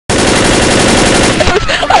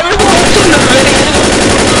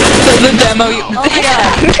ammo. You. Oh my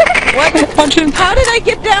god. What? Punch him. How did I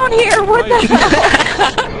get down here? What the hell?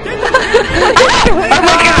 Oh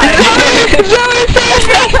my god.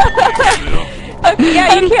 Okay,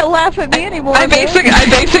 yeah, you can't laugh at me anymore. I basically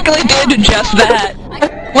did just that.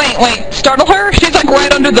 Wait. Startle her? She's like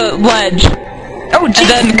right under the ledge. Oh, and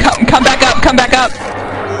then come back up.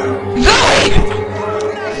 Zoe!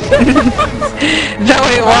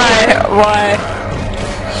 Zoe, why?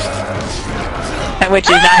 That witch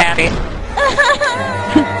is not happy.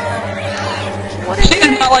 She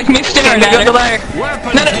did not like me staring at her. Go ladder.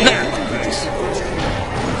 No.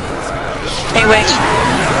 Hey, witch.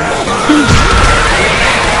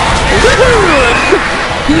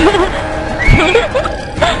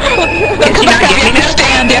 Come back up. You have to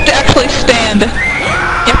stand. You have to actually stand. You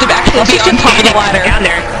have to actually be on top of the ladder. Down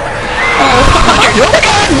there. Oh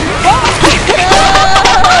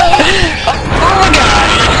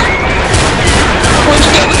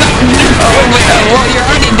my god! Well, you're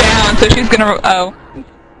already down, so she's gonna. Oh,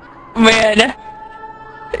 Man.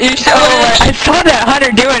 you should. I saw that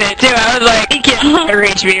hunter doing it too. I was like, he can't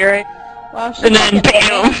reach me, right? Wow, she And then fucking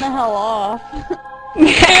bam. ran the hell off.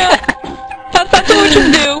 Yeah, that's what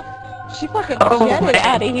witches do. She fucking Oh, jetted man.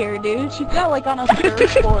 out of here, dude. She got like on a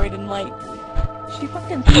surfboard and like, she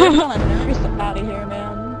fucking surfed on a nurse out of here,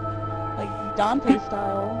 man. Like Dante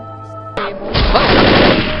style.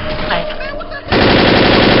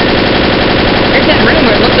 There's that room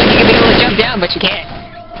where it looks like you could be able to jump down, but you can't.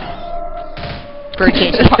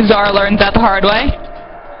 Zara learned that the hard way.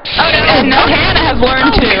 Oh no, and now Hannah has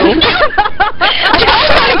learned too. Oh my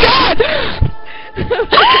god!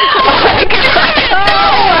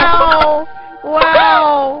 Oh,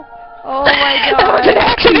 wow! Oh my god! That was an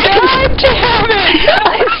accident! God damn it!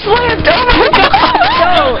 I slipped! Oh my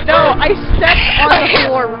god! No, I stepped on the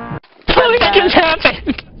floor. What just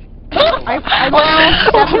happened? I stepped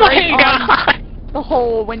Oh my right god! on the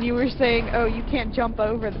hole when you were saying, oh, you can't jump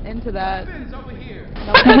over into that. And I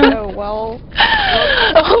was like, oh, well...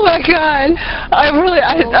 Oh my god!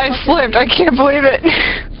 I slipped. I can't believe it.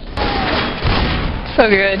 So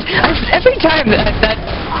good. Every time that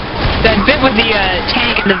bit with the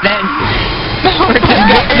tank and the vents, or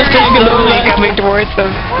just the tank slowly coming towards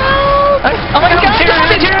them. Oh my god!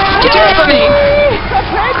 Get away from me!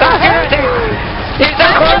 There's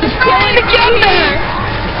that close. Trying to get there!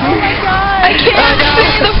 Oh my god! I can't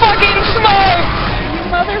see the fucking smoke! You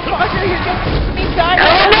motherfucker, you're gonna me die.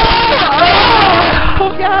 Oh no!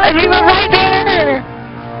 Oh god! We were right there!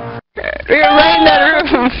 We were right in that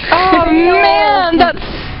room! Oh man, that's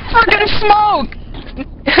fucking smoke!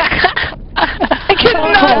 I could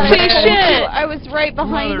not see shit! I was right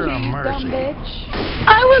behind you, you dumb bitch.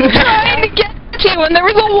 I was trying to get you and there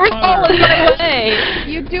was a horse all in my way!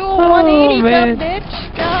 You do a 180, man. dumb bitch.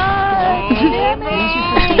 God damn it.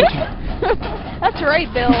 That's right,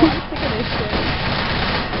 Bill. I'm sick of this shit.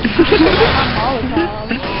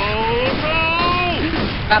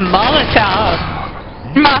 I'm Molotov.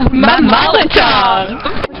 My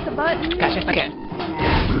Molotov! Push the button. Gotcha, okay.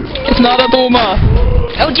 It's not a boomer!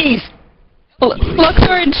 Oh jeez!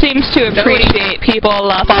 Luxord seems to appreciate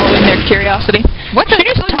people following their curiosity. What the? She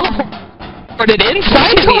just teleported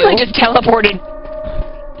inside of Totally you! just teleported.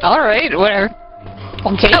 Alright, whatever.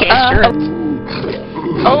 I'll take it, sure.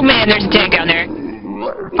 Oh man, there's a tank down there. I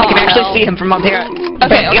can actually see him from up here.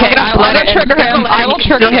 Okay, I will trigger him. I will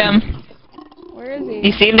trigger him. Where is he?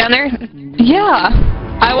 You see him down there? Yeah,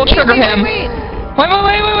 I will trigger him. Wait.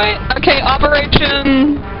 Wait. Okay,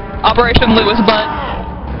 Operation Lewis Butt.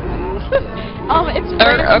 It's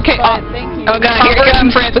Francis okay, Butt, thank you. Oh god, here it Operation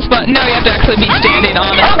comes. Francis Butt. No, you have to actually be standing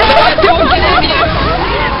on it.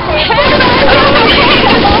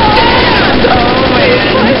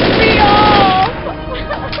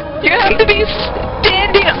 You have to be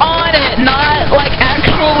standing on it, not like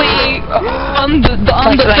actually on the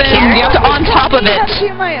Like thing. here? You have to on top of I have to it.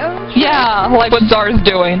 do my own trick. Yeah, like what Zar's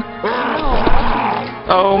doing.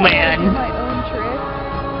 Oh Do man. my own trick.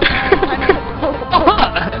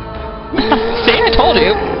 See, I told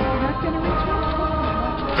you. You're not gonna reach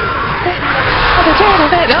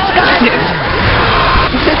Oh god.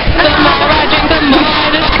 The more I drink, the more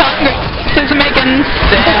this Congress is making.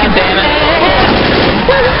 Damn it.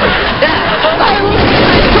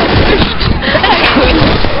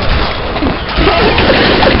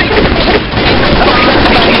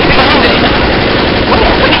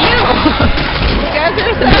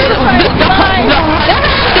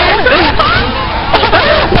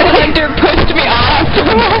 Hunter pushed me off.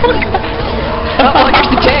 Oh, here's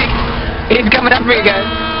the tank. He's coming up for you guys.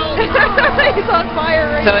 He's on fire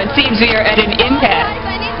right So it seems we are at an impasse.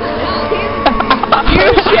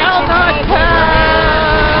 You shall not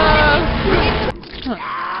pass!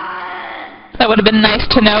 That would have been nice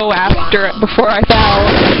to know before I fell.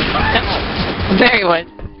 Very good.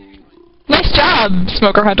 Nice job,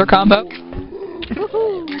 Smoker Hunter combo.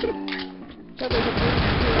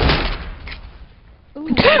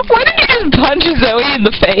 Why did you just punch Zoe in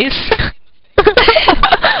the face?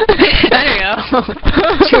 I don't know.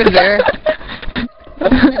 She was there.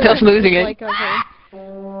 Just losing it. Like over.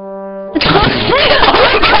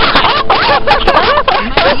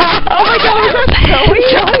 Oh my god, was that Zoe?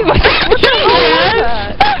 Zoe, what the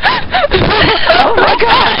Oh my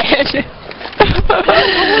god!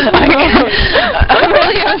 I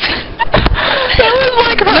really was... That was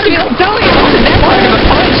like her. Zoe, it wasn't that much of a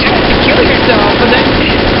punch. You had to kill yourself, but then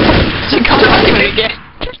she caught on to it again.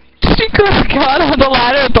 She got on the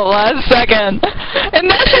ladder at the last second. And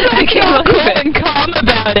then she's like so cool and calm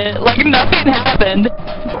about it. Like nothing happened.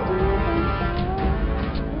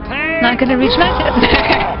 Not gonna reach my tip.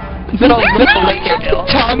 Little later, Bill.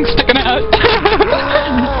 Tongue sticking out.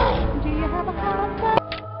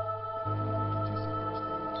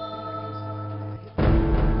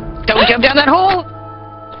 Don't jump down that hole!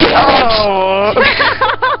 Oh!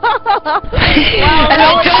 Wow, and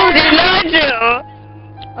I told you not to!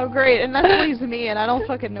 Oh great, and that leaves me, and I don't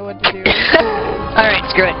fucking know what to do. Alright,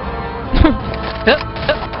 screw it.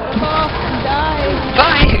 Die.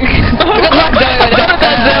 Bye! Good luck, Zoe, with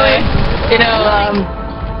that, Zoe! You know,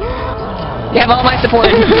 you have all my support.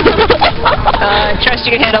 Trust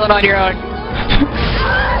you can handle it on your own.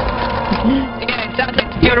 Yeah, it sounds like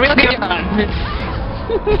you're doing a real good job.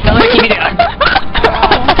 Don't let me keep you down.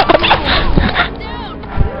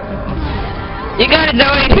 You got it,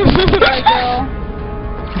 Zoe! Alright, girl.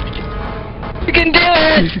 You can do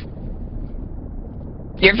it!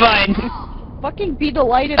 You're fine. Fucking be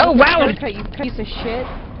delighted Oh, with wow. your haircut, you piece of shit.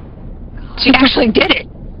 She actually did it!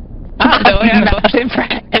 Oh, Zoe, I'm not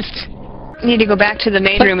impressed. You need to go back to the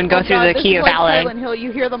main room and go through the key of like Valet. Silent Hill,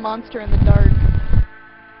 you hear the monster in the dark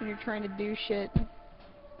when you're trying to do shit.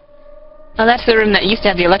 Oh, that's the room that used to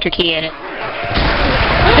have the electric key in it. Oh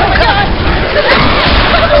god!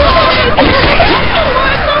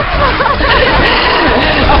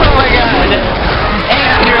 Oh my god! Hey,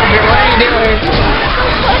 Andrew, what are you doing?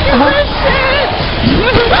 Oh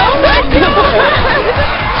my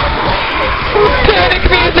Panic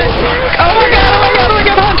music! Oh my god,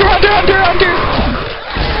 Hunter!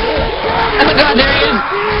 Oh my god, there he is!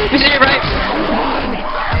 You see it, right?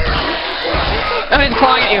 Oh, he's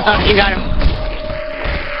clawing at you. Oh, you got him.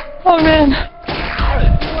 Oh man.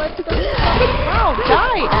 What the Wow,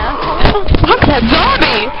 die, asshole! Fuck that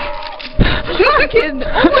zombie! Fucking,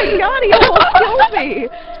 oh my god, he almost killed me!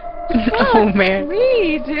 Oh man.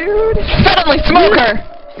 Me, dude! Suddenly Smoker!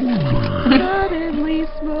 Suddenly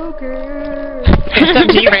smoker! It's up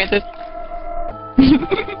to you, Francis.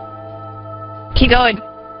 Keep going.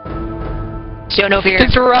 Show no fear.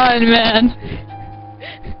 Just run, man.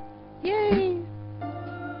 Yay!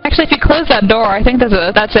 Actually, if you close that door, I think that's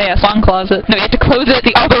a song closet. No, you have to close it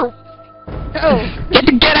the other... Oh! You have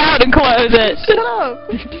to get out and close it. Shut up!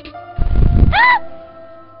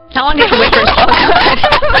 How long do you have to wait for a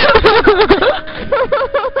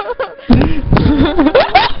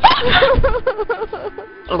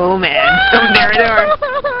Oh man. Oh, there.